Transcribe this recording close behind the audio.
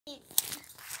I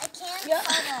can't yeah.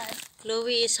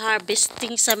 Chloe is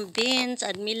harvesting some beans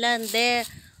and Milan there.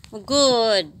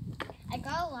 Good. I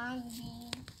got a long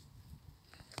bean.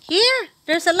 Here,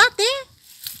 there's a lot there.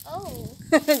 Oh.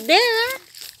 There.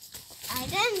 I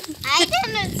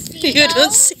didn't see You those.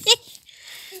 don't see?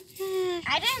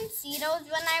 I didn't see those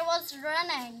when I was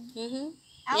running.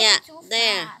 I was Yeah, too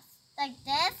there. fast. Like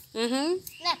this.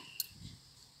 Snip.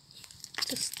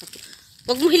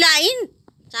 Huwag mo hilain.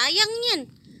 Sayang yan.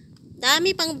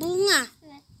 Dami pang bunga.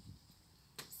 Snip.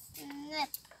 Snip.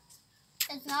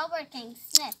 It's not working.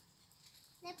 Snip.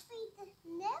 Snip.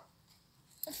 Snip.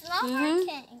 It's not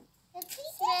working.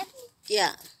 Snip.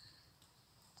 Yeah.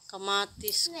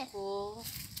 Kamatis Snip. ko.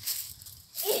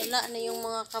 Wala na yung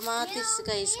mga kamatis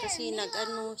guys kasi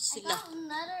nag-ano sila. I got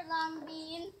another long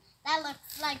bean that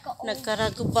looks like a old.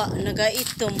 Nagkaragba,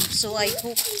 nagaitom. So I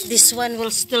hope this one will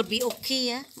still be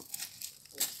okay, ah.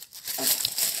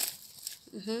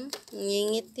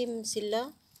 Ngingitim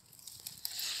sila.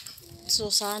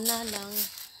 So sana lang.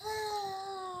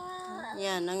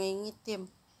 Yan, nangingitim.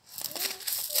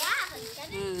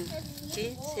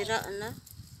 Okay, sira na.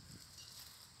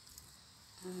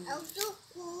 Also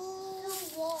cool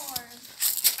warm.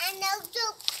 And also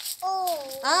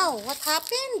cold. Oh, what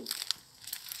happened?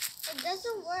 It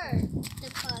doesn't work. The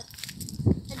cut.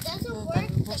 It doesn't work.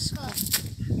 The cut.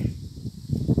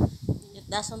 It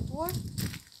doesn't work?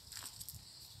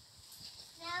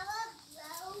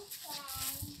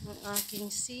 Ang aking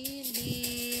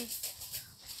sili.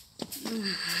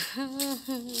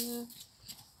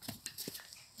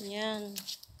 Yan.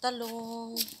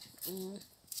 Talong. It's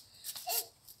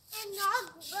not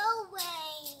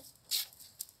growing.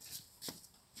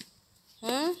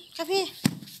 Come here.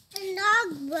 It's not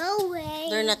growing.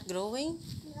 They're not growing?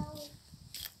 No.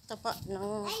 Tapa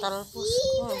ng talpos I ko.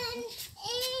 see them.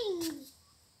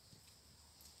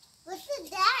 What's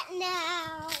that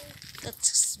now?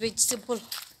 That's vegetable.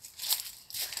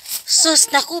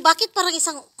 Sus, naku, bakit parang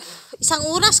isang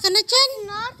oras ka na dyan? It's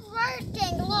not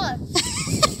working. Look.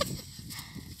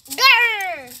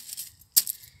 Grr!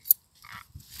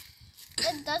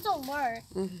 It doesn't work.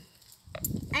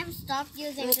 I'm stopped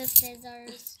using the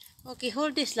scissors. Okay,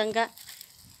 hold this lang ga.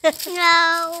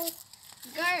 No.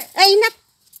 Grr. Ay, not.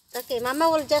 Okay,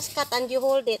 Mama will just cut and you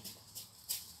hold it.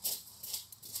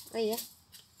 Ay, yeah.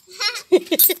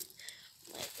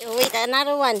 Wait,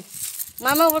 another one.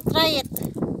 Mama will try it.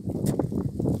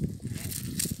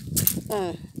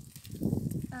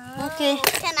 Okay.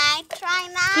 Can I try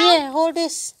now? Here, hold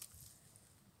this.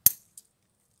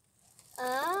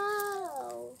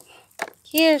 Oh.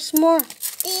 Here's more.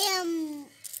 Damn.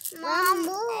 Mom.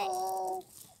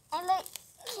 I like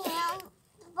can't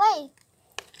wait.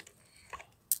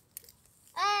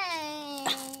 Hey.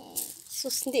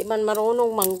 Sus, hindi man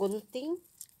marunong manggunting.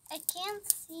 I can't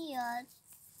see it.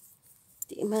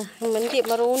 Hindi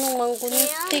marunong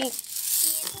manggunting.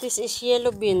 This is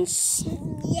yellow beans.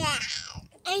 Yeah.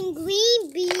 And green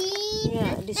bean.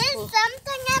 Yeah, There's this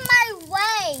something in my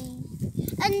way.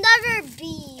 Another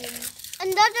bean.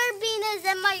 Another bean is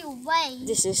in my way.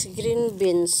 This is green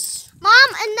beans. Mom,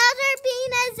 another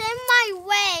bean is in my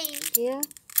way. Yeah.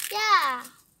 Yeah.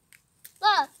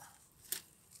 Look.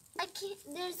 I can't.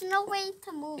 There's no way to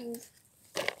move.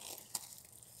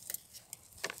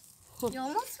 You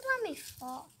almost let me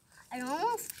fall. I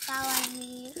almost fell on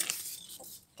me.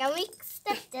 Can we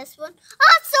step this one?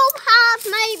 Oh, it's so hot.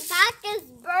 My back is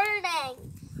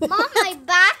burning. Mom, my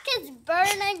back is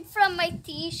burning from my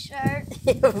t-shirt.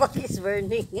 Your back is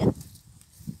burning.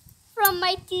 From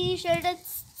my t-shirt.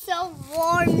 It's so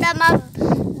warm that my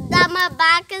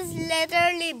back is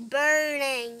literally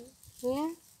burning.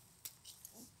 Yeah.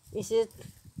 Is it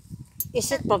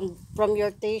from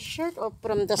your t-shirt or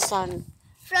from the sun?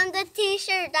 From the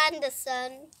t-shirt and the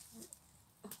sun.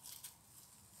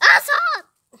 Ah, it's hot!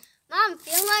 Mom,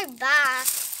 feel my back.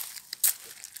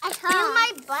 I feel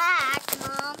my back,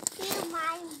 Mom. Feel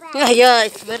my back. Yeah,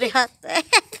 it's very hot. Very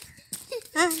hot.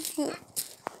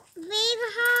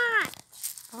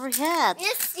 Very hot.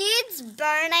 You see it's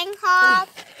burning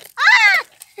hot? Ah!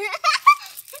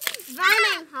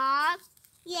 Burning hot.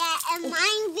 Yeah, and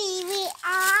mine very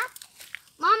hot.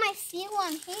 Mom, I see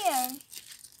one here.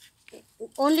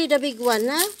 Only the big one,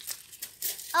 huh?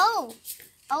 Oh,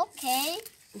 okay.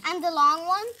 And the long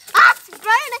one? Ah, it's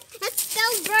burning. It's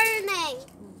still burning.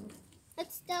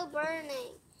 It's still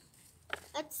burning.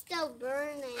 It's still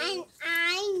burning. And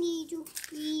I need to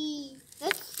pee.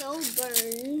 It's so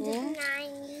burned. Yeah. And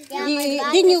I need to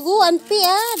Then you go and pee,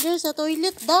 ah. There's a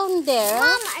toilet down there.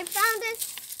 Mom, I found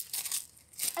this.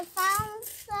 I found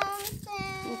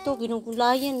something. Ito,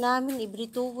 ginugulayan namin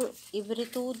every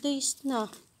two days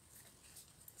na.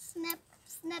 snip,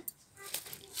 snip.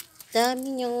 Dami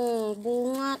niyang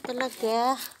bunga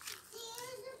talaga.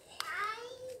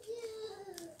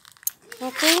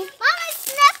 Okay? Mommy,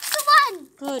 snip the one.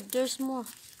 Good. There's more.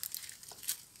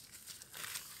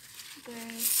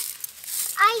 Good.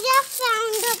 I just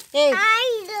found a Hey.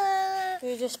 spider.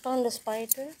 You just found a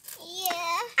spider?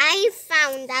 Yeah. I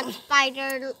found that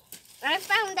spider. I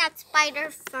found that spider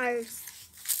first.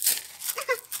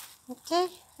 Okay.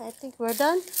 I think we're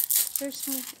done. There's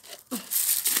more.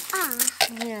 Ah,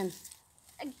 Ayan.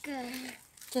 good.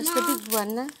 Just the big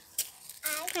one, na?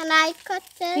 Can I cut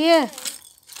this? Here.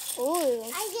 Oh.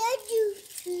 I just do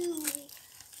two.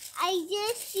 I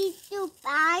just need to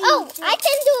buy. Oh, I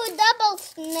can do a double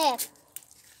snip.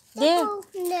 There. Double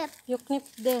snip. You knip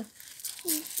there.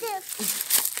 Snip.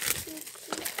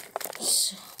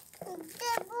 So,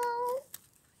 Double.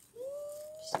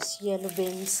 this is yellow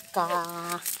beans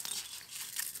ka.